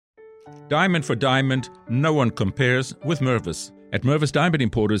Diamond for diamond, no one compares with Mervis. At Mervis Diamond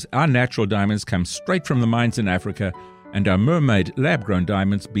Importers, our natural diamonds come straight from the mines in Africa, and our mermaid lab-grown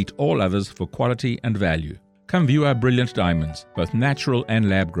diamonds beat all others for quality and value. Come view our brilliant diamonds, both natural and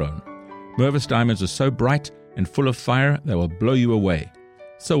lab-grown. Mervis diamonds are so bright and full of fire they will blow you away.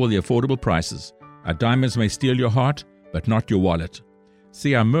 So will the affordable prices. Our diamonds may steal your heart, but not your wallet.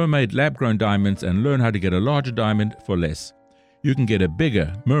 See our mermaid lab-grown diamonds and learn how to get a larger diamond for less. You can get a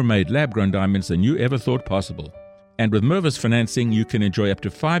bigger mermaid lab-grown diamonds than you ever thought possible. And with Mervis financing, you can enjoy up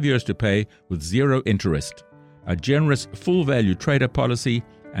to 5 years to pay with zero interest. Our generous full-value trader policy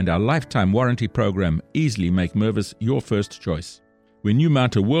and our lifetime warranty program easily make Mervis your first choice. When you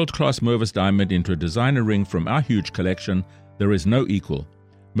mount a world-class Mervis diamond into a designer ring from our huge collection, there is no equal.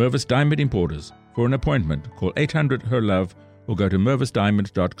 Mervis Diamond Importers. For an appointment, call 800-HER-LOVE or go to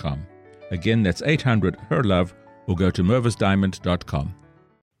mervisdiamond.com. Again, that's 800-HER-LOVE or go to mervisdiamond.com.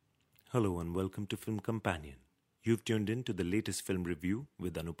 Hello and welcome to Film Companion. You've tuned in to the latest film review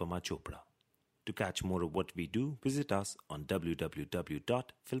with Anupama Chopra. To catch more of what we do, visit us on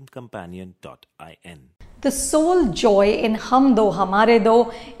www.filmcompanion.in. The sole joy in Hum Do Hamare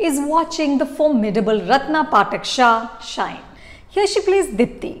Do is watching the formidable Ratna Pathak Shah shine. Here she plays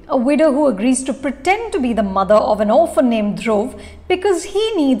Dipti, a widow who agrees to pretend to be the mother of an orphan named Dhruv because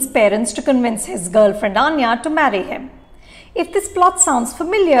he needs parents to convince his girlfriend Anya to marry him. If this plot sounds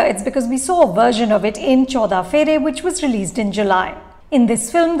familiar, it's because we saw a version of it in Chauda Fere, which was released in July. In this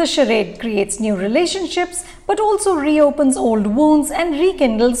film, the charade creates new relationships, but also reopens old wounds and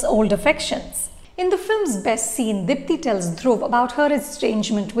rekindles old affections. In the film's best scene, Dipti tells Dhruv about her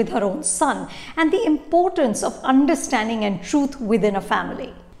estrangement with her own son and the importance of understanding and truth within a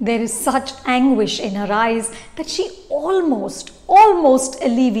family. There is such anguish in her eyes that she almost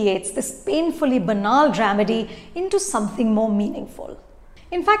alleviates this painfully banal dramedy into something more meaningful.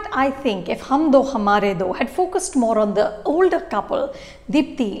 In fact, I think if Hum Do Hamare Do had focused more on the older couple,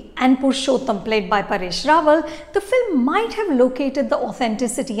 Dipti and Purushottam played by Paresh Rawal, the film might have located the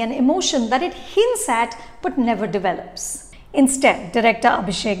authenticity and emotion that it hints at but never develops. Instead, director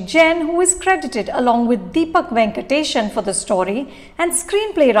Abhishek Jain, who is credited along with Deepak Venkateshan for the story, and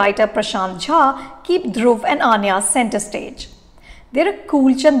screenplay writer Prashant Jha keep Dhruv and Anya center stage. They're a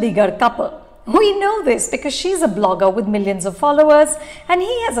cool Chandigarh couple. We know this because she's a blogger with millions of followers and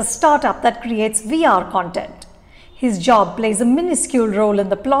he has a startup that creates VR content. His job plays a minuscule role in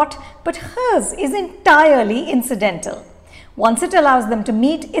the plot, but hers is entirely incidental. Once it allows them to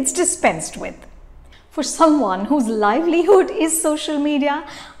meet, it's dispensed with. For someone whose livelihood is social media,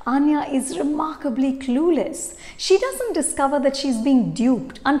 Anya is remarkably clueless. She doesn't discover that she's being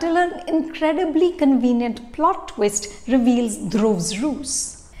duped until an incredibly convenient plot twist reveals Dhruv's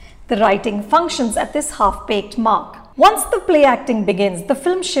ruse. The writing functions at this half-baked mark. Once the play acting begins, the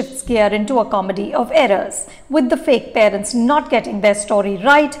film shifts gear into a comedy of errors, with the fake parents not getting their story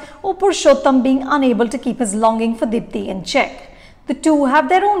right or Purushottam being unable to keep his longing for Dipti in check. The two have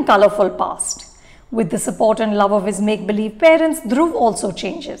their own colourful past. With the support and love of his make-believe parents, Dhruv also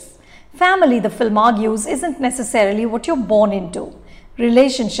changes. Family, the film argues, isn't necessarily what you're born into.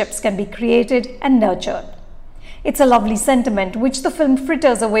 Relationships can be created and nurtured. It's a lovely sentiment which the film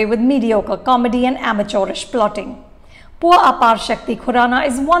fritters away with mediocre comedy and amateurish plotting. Poor Apar Shakti Khurana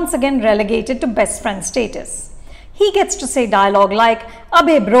is once again relegated to best friend status. He gets to say dialogue like,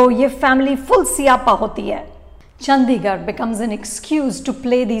 "Abhe bro, ye family full siyapa hoti hai." Chandigarh becomes an excuse to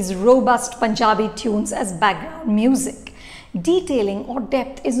play these robust Punjabi tunes as background music. Detailing or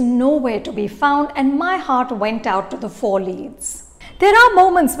depth is nowhere to be found and my heart went out to the four leads. There are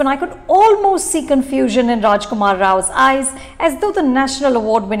moments when I could almost see confusion in Rajkummar Rao's eyes, as though the national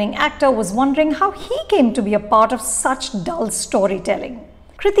award-winning actor was wondering how he came to be a part of such dull storytelling.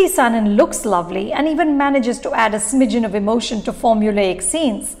 Kriti Sanon looks lovely and even manages to add a smidgen of emotion to formulaic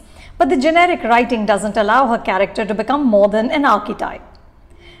scenes, but the generic writing doesn't allow her character to become more than an archetype.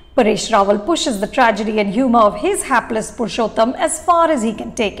 Paresh Rawal pushes the tragedy and humour of his hapless Purushottam as far as he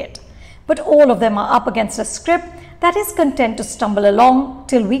can take it, but all of them are up against a script that is content to stumble along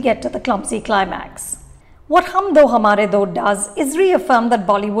till we get to the clumsy climax. What Hum Do Hamare Do does is reaffirm that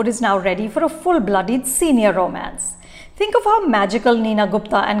Bollywood is now ready for a full-blooded senior romance. Think of how magical Neena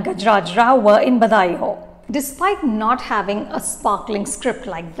Gupta and Gajraj Rao were in Badai Ho. Despite not having a sparkling script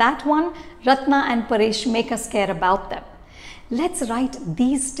like that one, Ratna and Paresh make us care about them. Let's write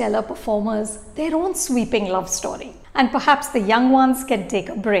these stellar performers their own sweeping love story. And perhaps the young ones can take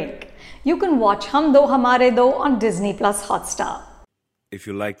a break. You can watch Hum Do Hamare Do on Disney Hotstar. If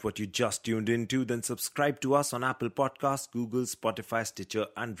you liked what you just tuned into, then subscribe to us on Apple Podcasts, Google, Spotify, Stitcher,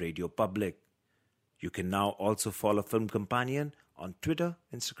 and Radio Public. You can now also follow Film Companion on Twitter,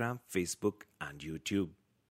 Instagram, Facebook, and YouTube.